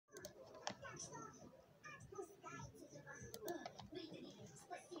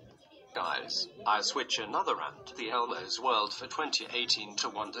Guys, I switch another rant the Elmo's World for 2018 to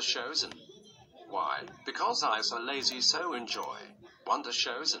Wonder Showzen. Why? Because I so lazy so enjoy. Wonder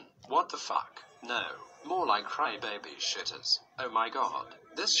Showzen. What the fuck? No. More like crybaby shitters. Oh my god.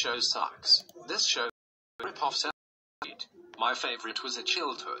 This show sucks. This show rip-off Sesame Street. My favorite was a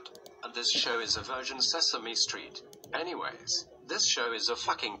childhood. And this show is a version Sesame Street. Anyways, this show is a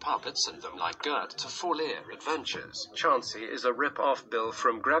fucking puppets and them like Gert to Fall Ear Adventures. Chansey is a rip-off Bill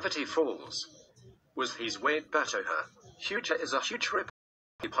from Gravity Falls. Was his weight better her? Huge is a huge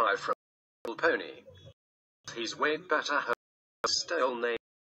rip-off Pie from Little Pony. His weight better her stale name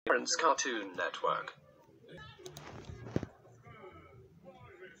Parents Cartoon Network.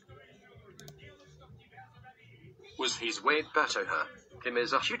 Was his weight better her? Him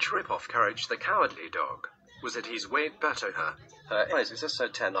is a huge rip-off Courage the Cowardly Dog. Was it his weight better her? Her eyes is a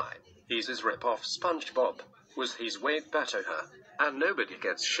Satanai. He's his rip-off SpongeBob. Was his weight better her? And nobody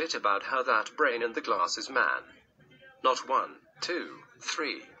gets shit about how that brain in the glass is man. Not 1, 2,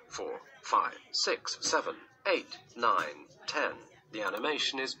 3, 4, 5, 6, 7, 8, 9, 10. The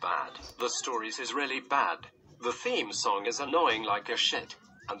animation is bad. The stories is really bad. The theme song is annoying like a shit.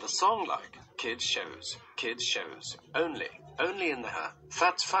 And the song like, kids shows, only in the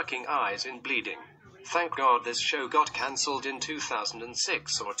fat fucking eyes in bleeding. Thank God this show got cancelled in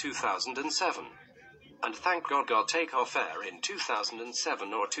 2006 or 2007. And thank God got take off air in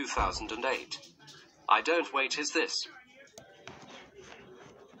 2007 or 2008. I don't wait is this.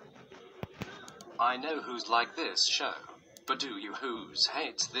 I know who's like this show. But do you who's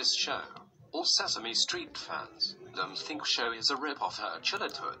hates this show? All Sesame Street fans. Them think show is a rip-off her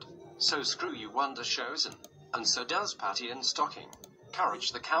childhood. So screw you Wonder Showzen. And so does Patty in Stocking.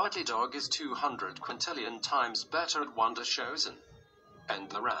 Courage the Cowardly Dog is 200 quintillion times better at Wonder Showzen. End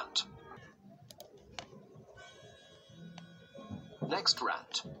the rant. Next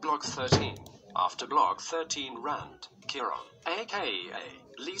rant, Blog 13. After Blog 13 rant, Kieran, aka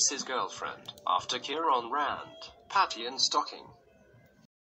Lisa's girlfriend. After Kieran rant, Patty in Stocking.